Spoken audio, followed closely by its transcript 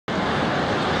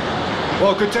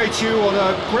Well, good day to you on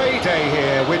a grey day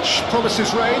here, which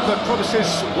promises rain, but promises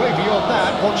way beyond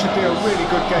that what should be a really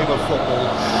good game of football.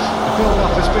 The build-up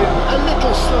has been a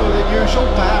little slower than usual,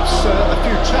 perhaps a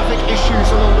few traffic issues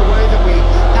along the way that we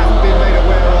haven't been made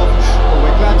aware of, but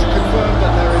we're glad to confirm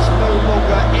that there is no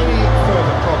longer any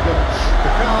further problem.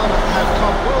 The crowd have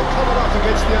come well covered up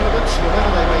against the elements, whatever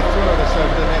they may throw at us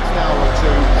over the next hour or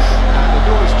two, and the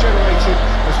noise generated,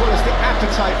 as well as the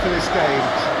appetite for this game,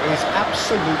 is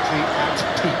absolutely at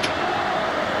peak.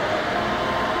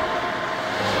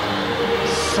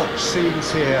 Such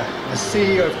scenes here, a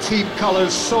sea of team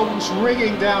colours, songs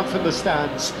ringing down from the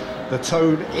stands. The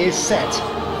tone is set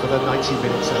for the 90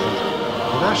 minutes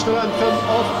ahead. The national anthem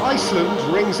of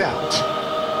Iceland rings out.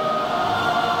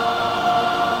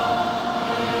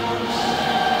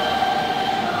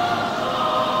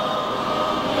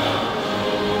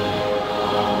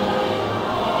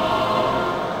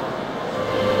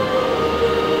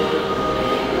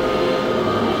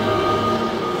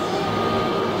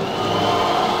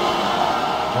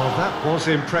 That was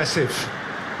impressive.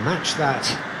 Match that.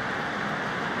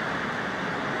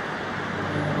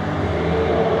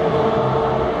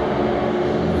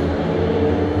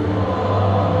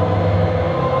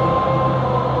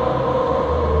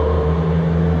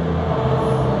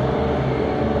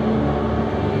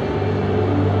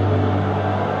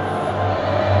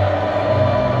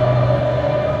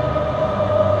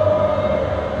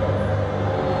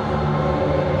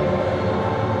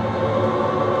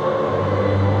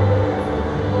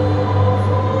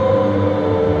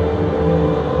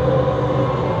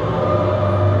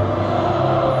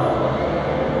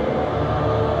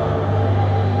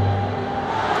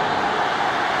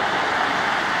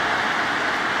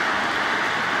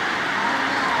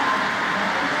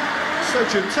 So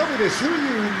Jim, tell me this, who are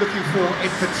you looking for in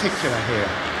particular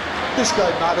here? This guy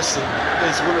Maddison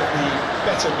is one of the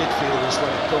better midfielders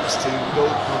when it comes to goal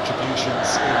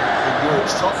contributions in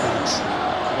Europe's top leagues.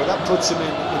 Well, that puts him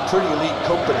in pretty elite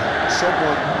company.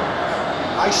 Someone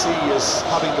I see as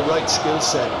having the right skill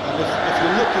set, and if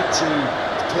you're looking to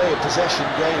play a possession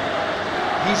game,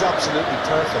 he's absolutely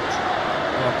perfect.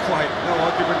 Well, quite no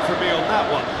argument for me on that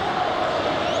one.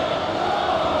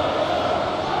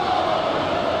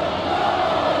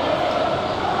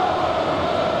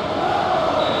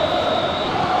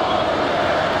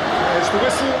 The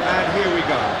whistle, and here we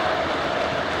go.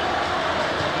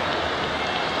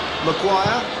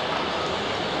 Maguire.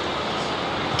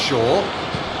 Shaw.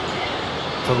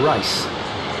 For Rice.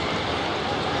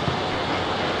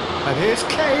 And here's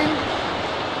Kane.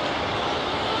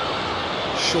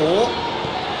 Shaw.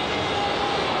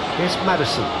 Here's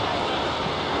Maddison.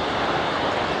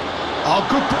 Oh,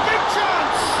 good, big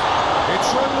chance! It's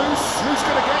run loose. Who's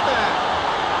going to get there?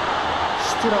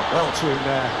 Stood up well to him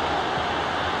there.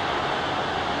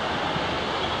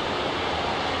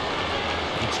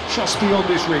 Just beyond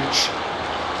his reach.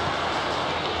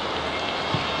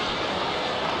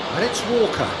 And it's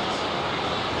Walker.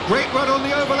 Great run on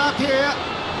the overlap here.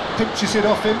 Pinches it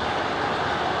off him.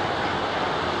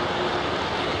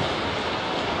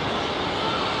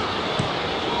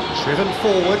 Driven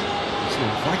forward. It's an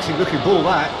inviting looking ball,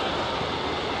 that.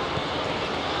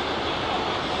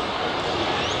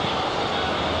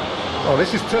 Oh,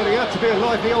 this is turning out to be a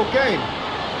lively old game.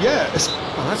 Yeah.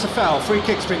 Oh, that's a foul. Free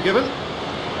kick's been given.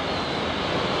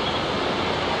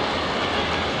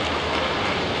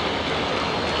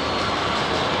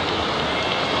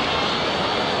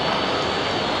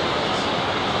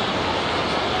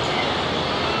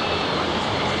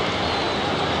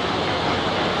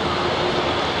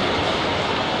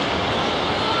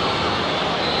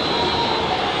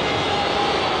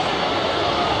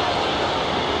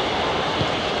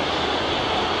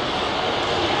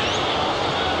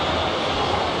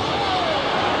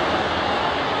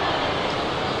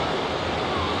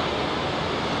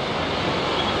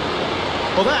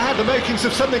 Well, that had the makings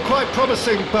of something quite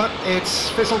promising, but it's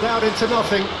fizzled out into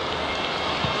nothing.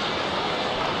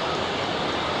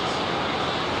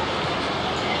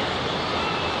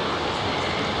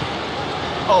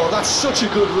 Oh, that's such a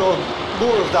good run.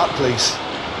 More of that, please.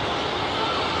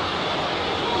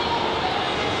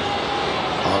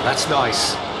 Oh, that's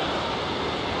nice.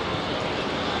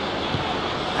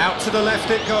 Out to the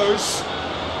left it goes.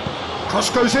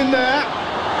 Cross goes in there.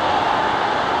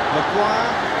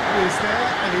 Maguire is there,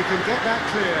 and he can get that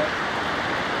clear.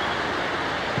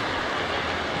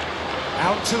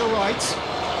 Out to the right.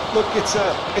 Look, it's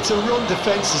a run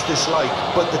defences dislike,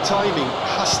 but the timing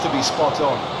has to be spot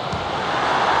on.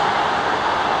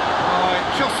 Oh, it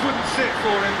just wouldn't sit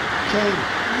for him. Kane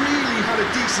really had a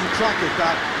decent crack at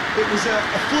that. It was a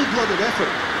full-blooded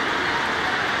effort.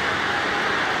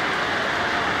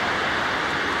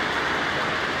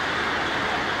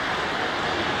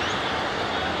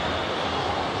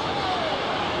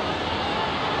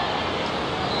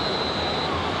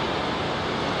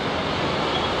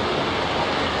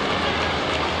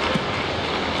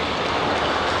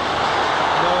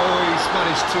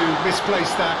 to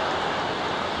misplace that.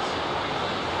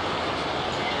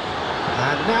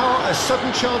 And now a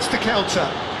sudden chance to counter.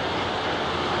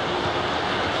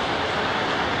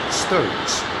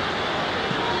 Stones.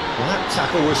 Well, that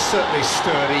tackle was certainly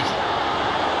sturdy.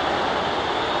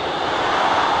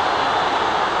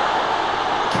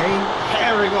 Kane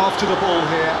herring after the ball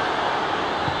here.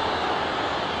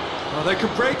 Well, they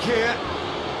could break here.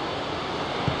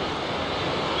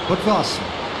 But Varsson.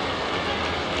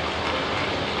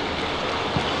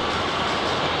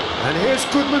 And here's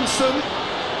Goodmanson.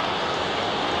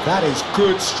 That is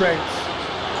good strength.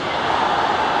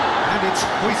 And it's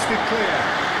hoisted clear.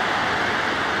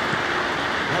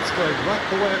 That's going right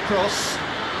the way across.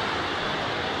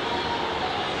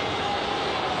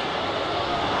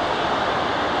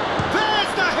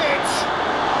 There's the hit!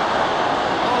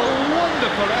 A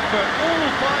wonderful effort, all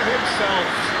by himself.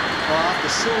 Oh,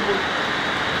 after so much...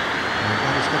 And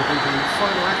that is going to be the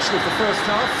final action of the first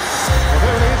half. Well,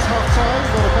 there it is, half-time.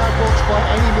 Not a bad watch by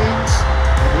any means.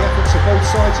 And the efforts of both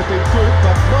sides have been good,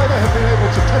 but neither have been able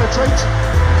to penetrate.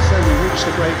 So we reach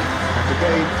the break, and the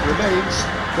game remains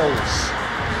goals.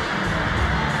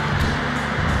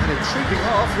 An intriguing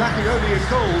half, lacking only in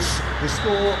goals. The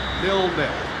score 0-0.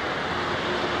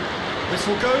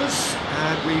 Whistle goes,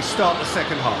 and we start the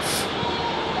second half.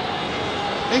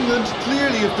 England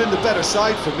clearly have been the better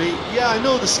side for me. Yeah, I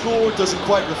know the score doesn't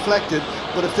quite reflect it,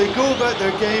 but if they go about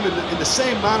their game in the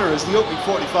same manner as the opening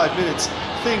 45 minutes,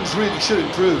 things really should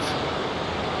improve.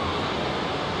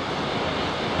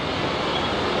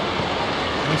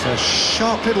 There's a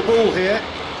sharp little ball here.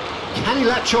 Can he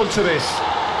latch on to this?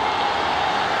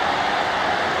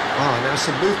 Ah, now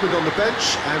some movement on the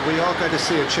bench, and we are going to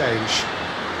see a change.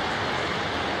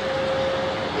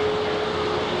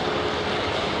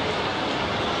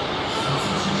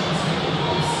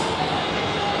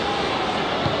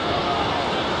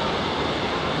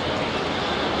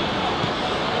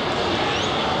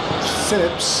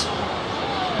 Phillips.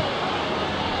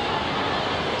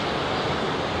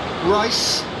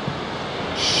 Rice.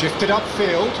 Shifted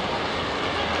upfield.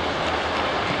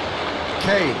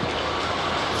 Kane.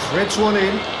 Threads one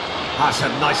in. That's a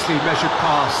nicely measured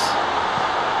pass.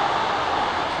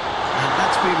 And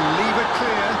that's been levered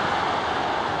clear.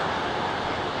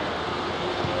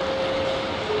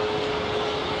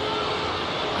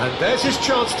 And there's his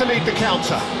chance to lead the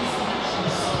counter.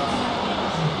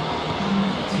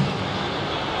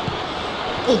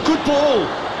 Oh, good ball!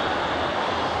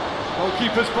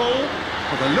 Goalkeeper's ball.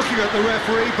 Well, they're looking at the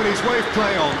referee, but he's waved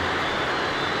play on.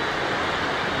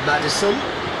 Maddison.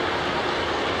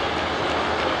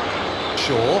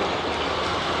 Shaw.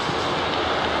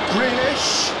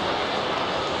 Grealish.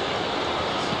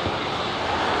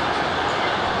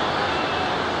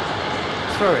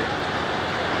 Throw it.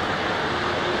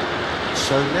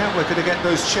 So now we're going to get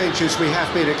those changes we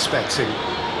have been expecting.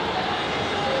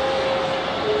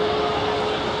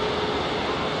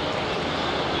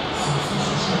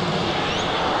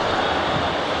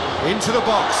 Into the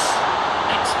box.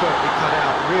 Expertly cut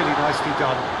out, really nicely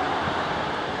done.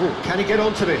 Oh, can he get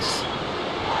onto this?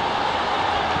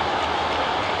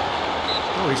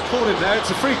 Oh, he's caught him there, it's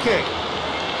a free kick.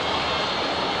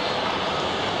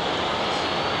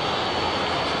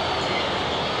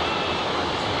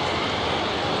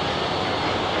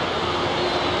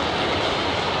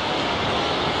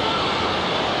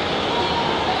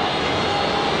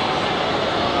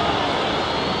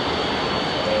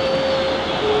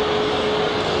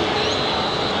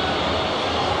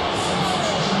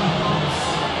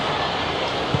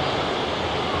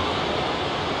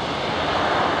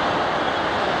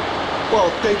 Well,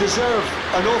 they deserve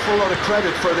an awful lot of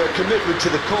credit for their commitment to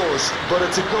the cause, but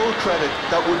it's a goal credit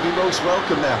that would be most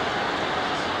welcome now.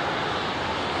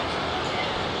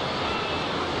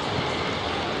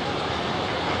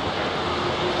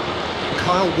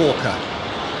 Kyle Walker.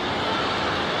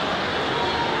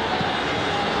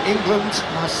 England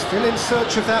are still in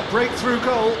search of that breakthrough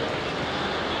goal.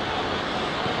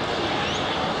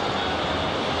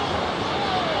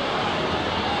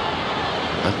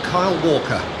 And Kyle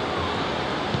Walker.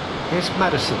 Here's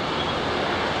Maddison.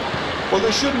 Well,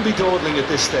 they shouldn't be dawdling at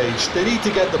this stage. They need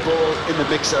to get the ball in the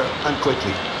mixer and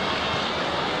quickly.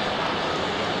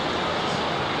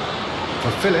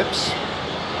 For Phillips.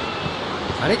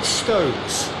 And it's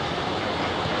Stones.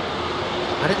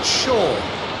 And it's Shaw.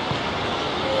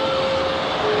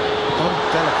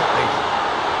 Done delicately.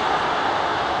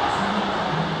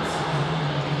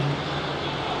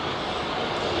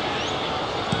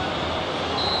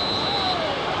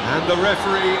 And the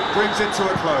referee brings it to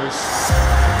a close.